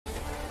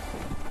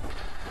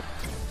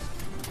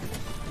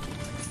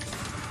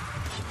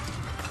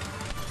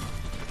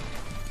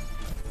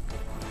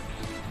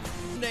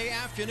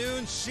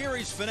afternoon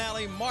series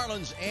finale.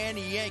 Marlins and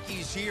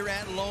Yankees here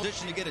at Lone.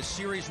 Position to get a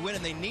series win,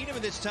 and they need him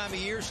at this time of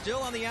year. Still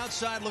on the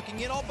outside looking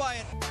in. I'll buy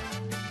it.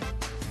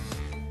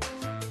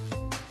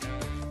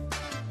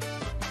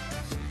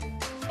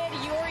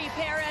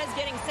 Perez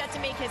getting set to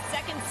make his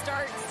second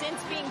start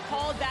since being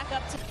called back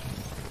up to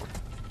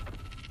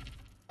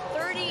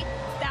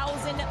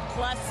 30,000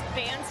 plus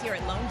fans here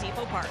at Lone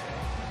Depot Park.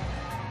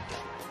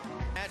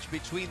 Match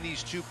between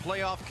these two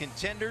playoff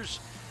contenders.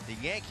 The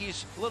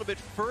Yankees a little bit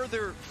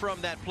further from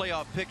that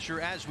playoff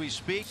picture as we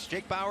speak.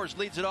 Jake Bauers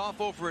leads it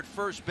off over at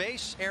first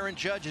base. Aaron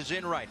Judge is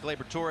in right.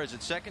 Gleyber Torres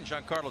at second.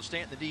 Giancarlo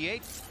Stanton the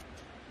DH.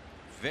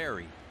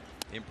 Very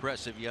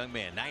impressive young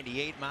man.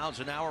 98 miles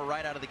an hour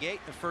right out of the gate.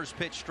 The first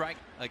pitch strike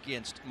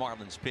against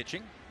Marlins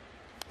pitching.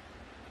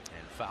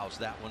 And fouls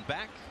that one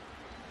back.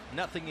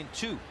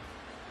 0-2.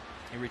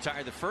 He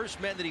retired the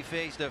first men that he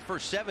faced, the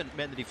first 7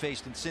 men that he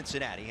faced in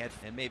Cincinnati,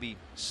 and maybe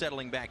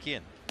settling back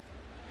in.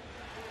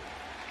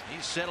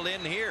 He's settled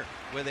in here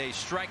with a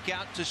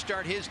strikeout to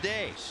start his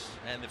days.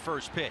 And the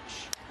first pitch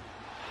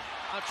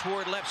out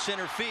toward left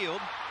center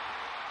field.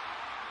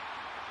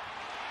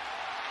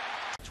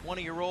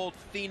 20-year-old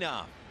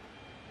phenom.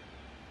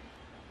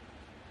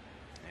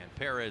 And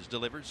Perez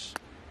delivers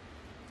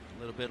a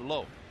little bit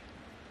low.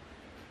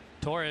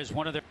 Torres,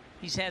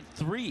 he's had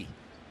 3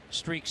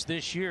 streaks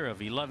this year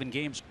of 11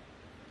 games.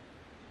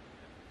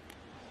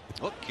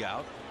 Look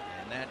out,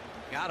 and that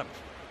got him.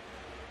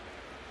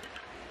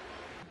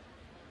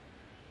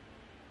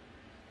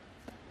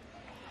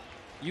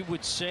 You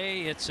would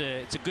say it's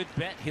a good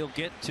bet he'll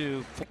get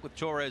to. With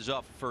Torres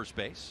off first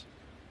base,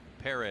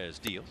 Perez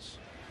deals.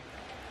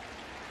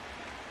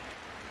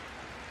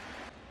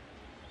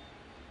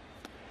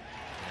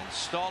 And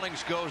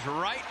Stallings goes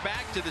right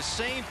back to the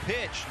same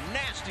pitch.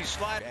 Nasty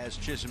slide as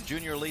Chisholm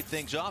Jr. lead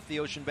things off the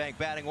Ocean Bank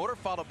batting order,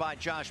 followed by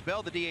Josh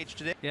Bell, the DH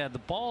today. Yeah, the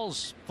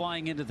balls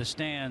flying into the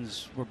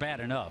stands were bad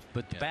enough,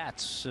 but the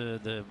bats,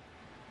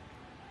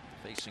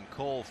 facing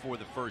Cole for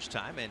the first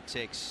time and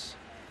takes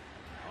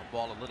a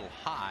ball a little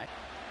high.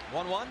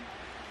 1-1.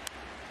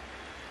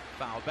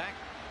 Foul back.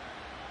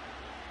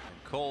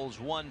 And Cole's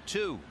 1-2.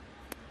 You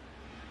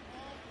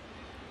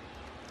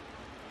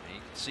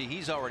can see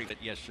he's already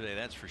hit yesterday,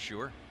 that's for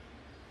sure.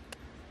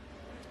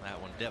 That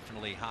one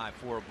definitely high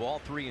for a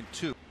ball.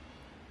 3-2.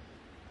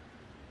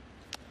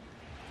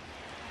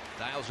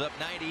 Dials up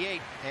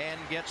 98 and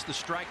gets the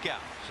strikeout.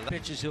 So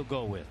pitches he'll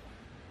go with.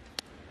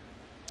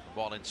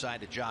 Ball inside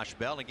to Josh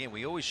Bell. Again,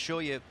 we always show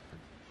you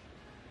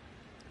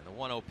the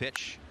 1-0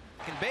 pitch.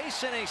 Second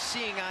base and a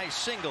seeing eye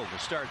single to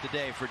start the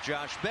day for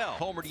Josh Bell.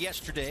 Homered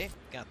yesterday,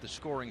 got the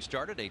scoring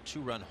started. A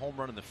 2-run home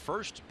run in the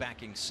first,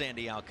 backing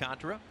Sandy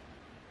Alcantara.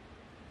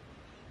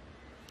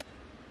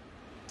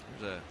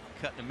 There's a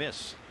cut and a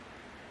miss.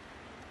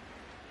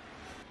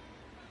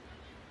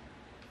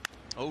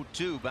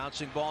 0-2,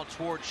 bouncing ball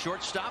toward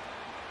shortstop.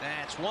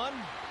 That's one.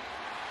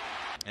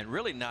 And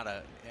really not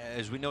a,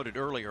 as we noted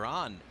earlier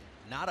on,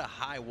 not a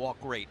high walk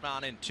rate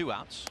on in 2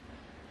 outs.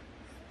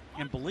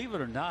 And believe it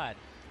or not,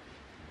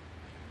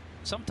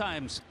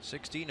 sometimes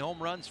 16 home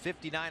runs,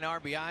 59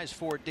 RBIs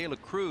for De La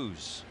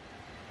Cruz.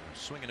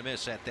 Swing and a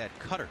miss at that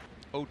cutter.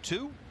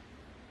 0-2.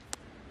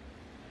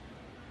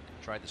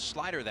 Tried the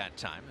slider that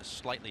time.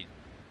 Slightly.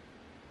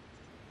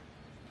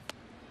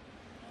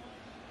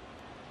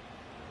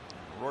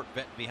 Rourke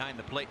bent behind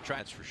the plate.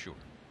 Tries for sure.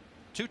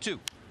 2-2.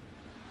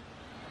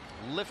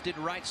 Lifted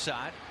right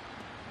side.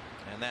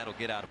 And that'll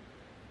get out of.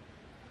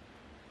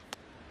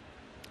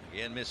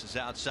 Again, misses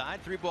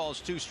outside. 3 balls,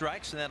 2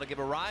 strikes, and that'll give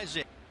a rise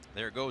in.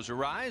 There goes a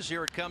rise.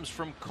 Here it comes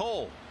from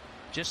Cole.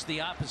 Just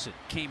the opposite.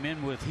 Came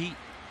in with heat.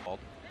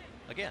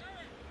 Again.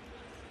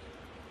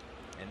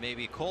 And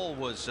maybe Cole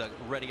was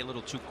ready a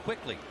little too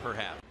quickly,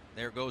 perhaps.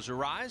 There goes a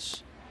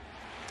rise.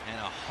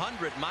 And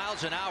 100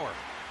 miles an hour.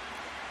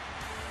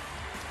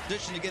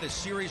 Position to get a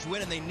series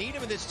win, and they need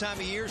him at this time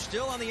of year.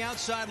 Still on the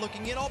outside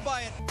looking in. I'll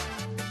buy it.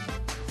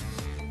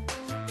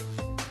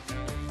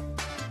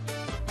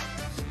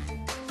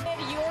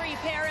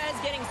 Perez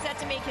getting set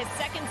to make his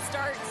second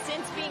start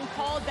since being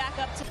called back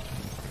up to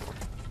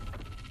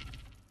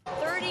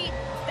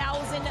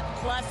 30,000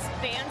 plus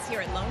fans here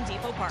at Lone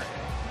Depot Park.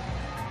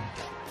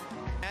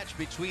 Match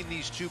between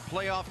these two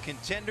playoff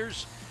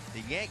contenders.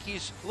 The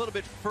Yankees a little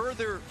bit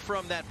further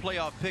from that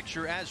playoff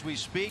picture as we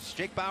speak.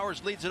 Jake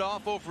Bauers leads it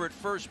off over at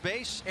first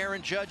base.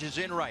 Aaron Judge is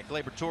in right.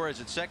 Gleyber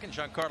Torres at second.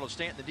 Giancarlo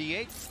Stanton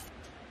the DH.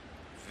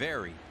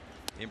 Very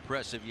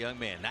impressive young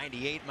man.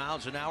 98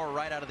 miles an hour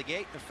right out of the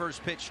gate. The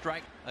first pitch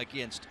strike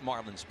against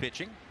Marlins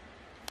pitching.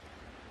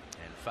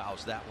 And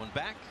fouls that one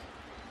back.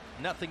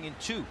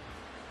 0-2.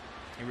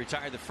 He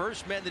retired the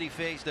first men that he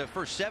faced, the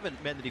first 7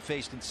 men that he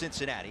faced in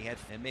Cincinnati,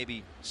 and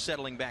maybe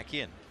settling back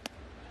in.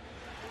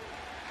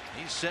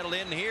 He's settled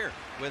in here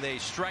with a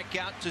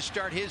strikeout to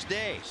start his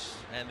days.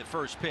 And the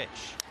first pitch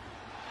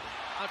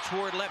out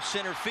toward left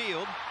center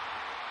field.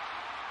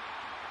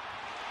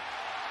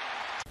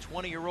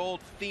 20-year-old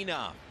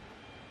phenom.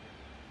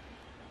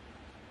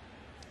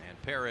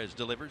 And Perez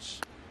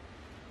delivers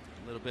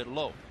a little bit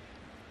low.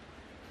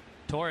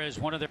 Torres,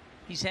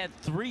 He's had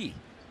 3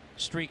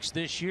 streaks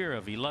this year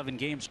of 11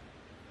 games.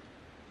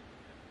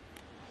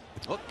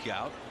 Look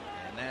out,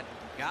 and that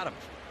got him.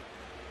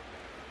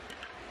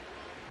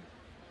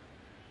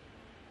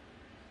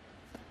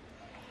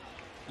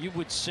 You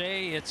would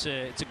say it's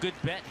a good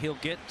bet he'll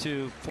get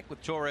to.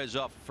 With Torres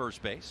off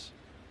first base.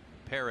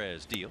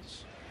 Perez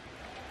deals.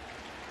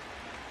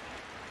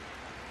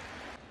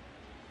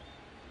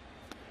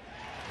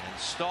 And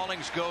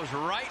Stallings goes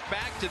right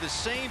back to the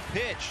same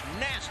pitch.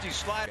 Nasty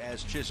slide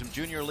as Chisholm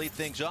Jr. lead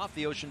things off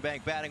the Ocean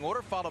Bank batting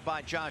order, followed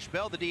by Josh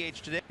Bell, the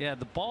DH today. Yeah,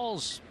 the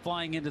balls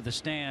flying into the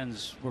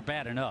stands were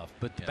bad enough,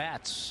 but the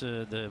bats,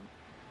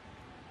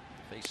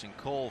 facing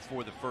Cole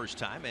for the first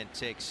time and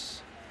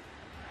takes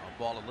a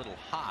ball a little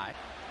high.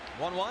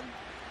 1-1.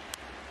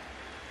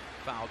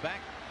 Foul back.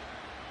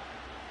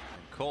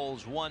 And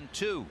Cole's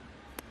 1-2. You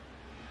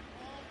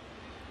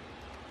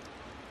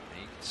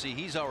can see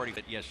he's already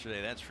hit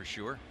yesterday, that's for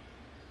sure.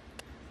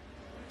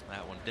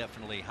 That one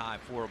definitely high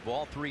for a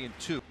ball.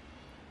 3-2.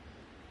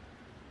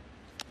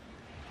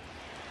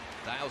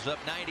 Dials up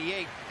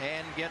 98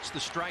 and gets the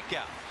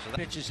strikeout. So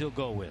pitches he'll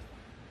go with.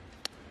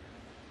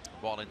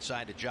 Ball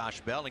inside to Josh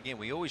Bell. Again,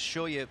 we always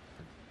show you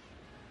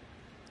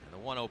the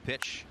 1-0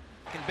 pitch.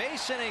 Second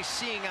base and a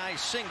seeing eye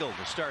single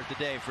to start the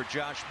day for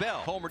Josh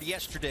Bell. Homered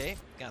yesterday,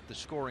 got the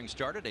scoring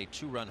started. A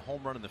 2-run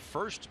home run in the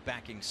first,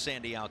 backing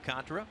Sandy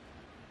Alcantara.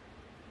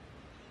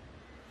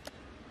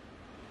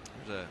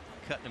 There's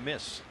a cut and a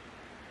miss.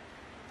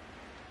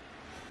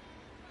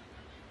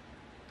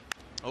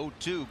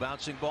 0-2,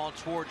 bouncing ball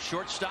toward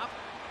shortstop.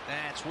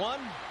 That's one.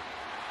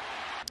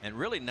 And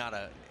really not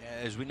a,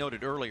 as we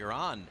noted earlier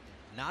on,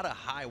 not a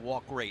high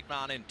walk rate.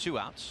 On in 2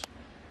 outs.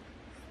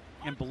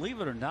 And believe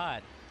it or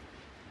not,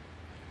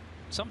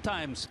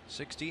 sometimes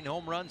 16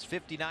 home runs,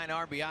 59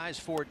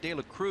 RBIs for De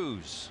La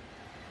Cruz.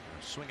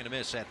 Swing and a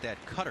miss at that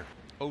cutter.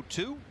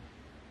 0-2.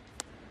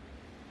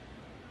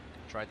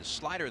 Tried the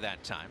slider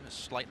that time.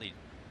 Slightly.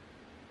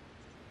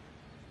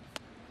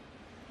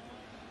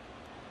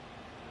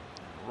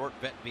 Rourke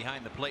bet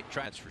behind the plate.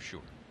 Tries for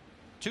sure.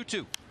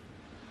 2-2.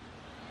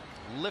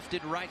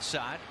 Lifted right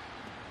side.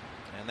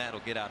 And that'll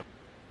get out of.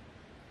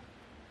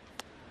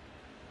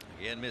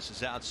 Again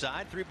misses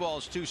outside. 3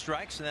 balls 2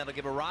 strikes, and that'll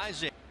give a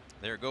rise in.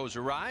 There goes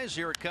a rise.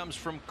 Here it comes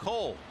from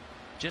Cole.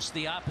 Just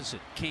the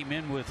opposite. Came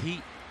in with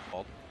heat.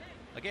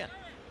 Again.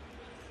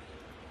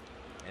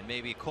 And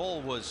maybe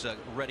Cole was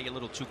ready a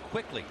little too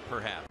quickly,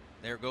 perhaps.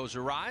 There goes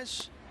a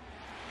rise.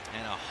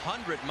 And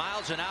 100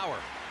 miles an hour.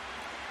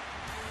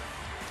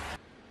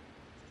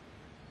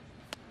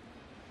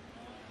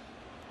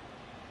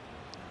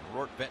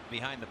 Rourke bet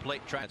behind the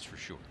plate. Tries for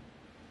sure.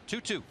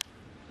 2-2.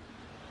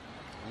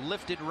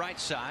 Lifted right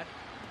side.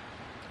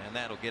 And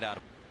that'll get out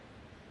of.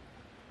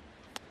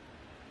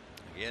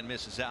 Again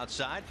misses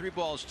outside. 3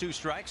 balls 2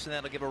 strikes, and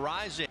that'll give a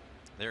rise in.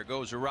 There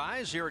goes a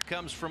rise. Here it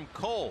comes from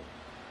Cole.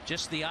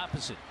 Just the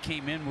opposite.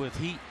 Came in with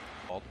heat.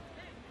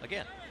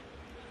 Again.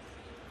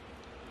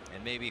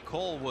 And maybe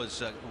Cole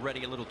was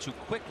ready a little too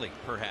quickly,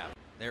 perhaps.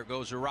 There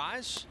goes a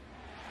rise.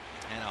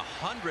 And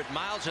 100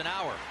 miles an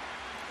hour.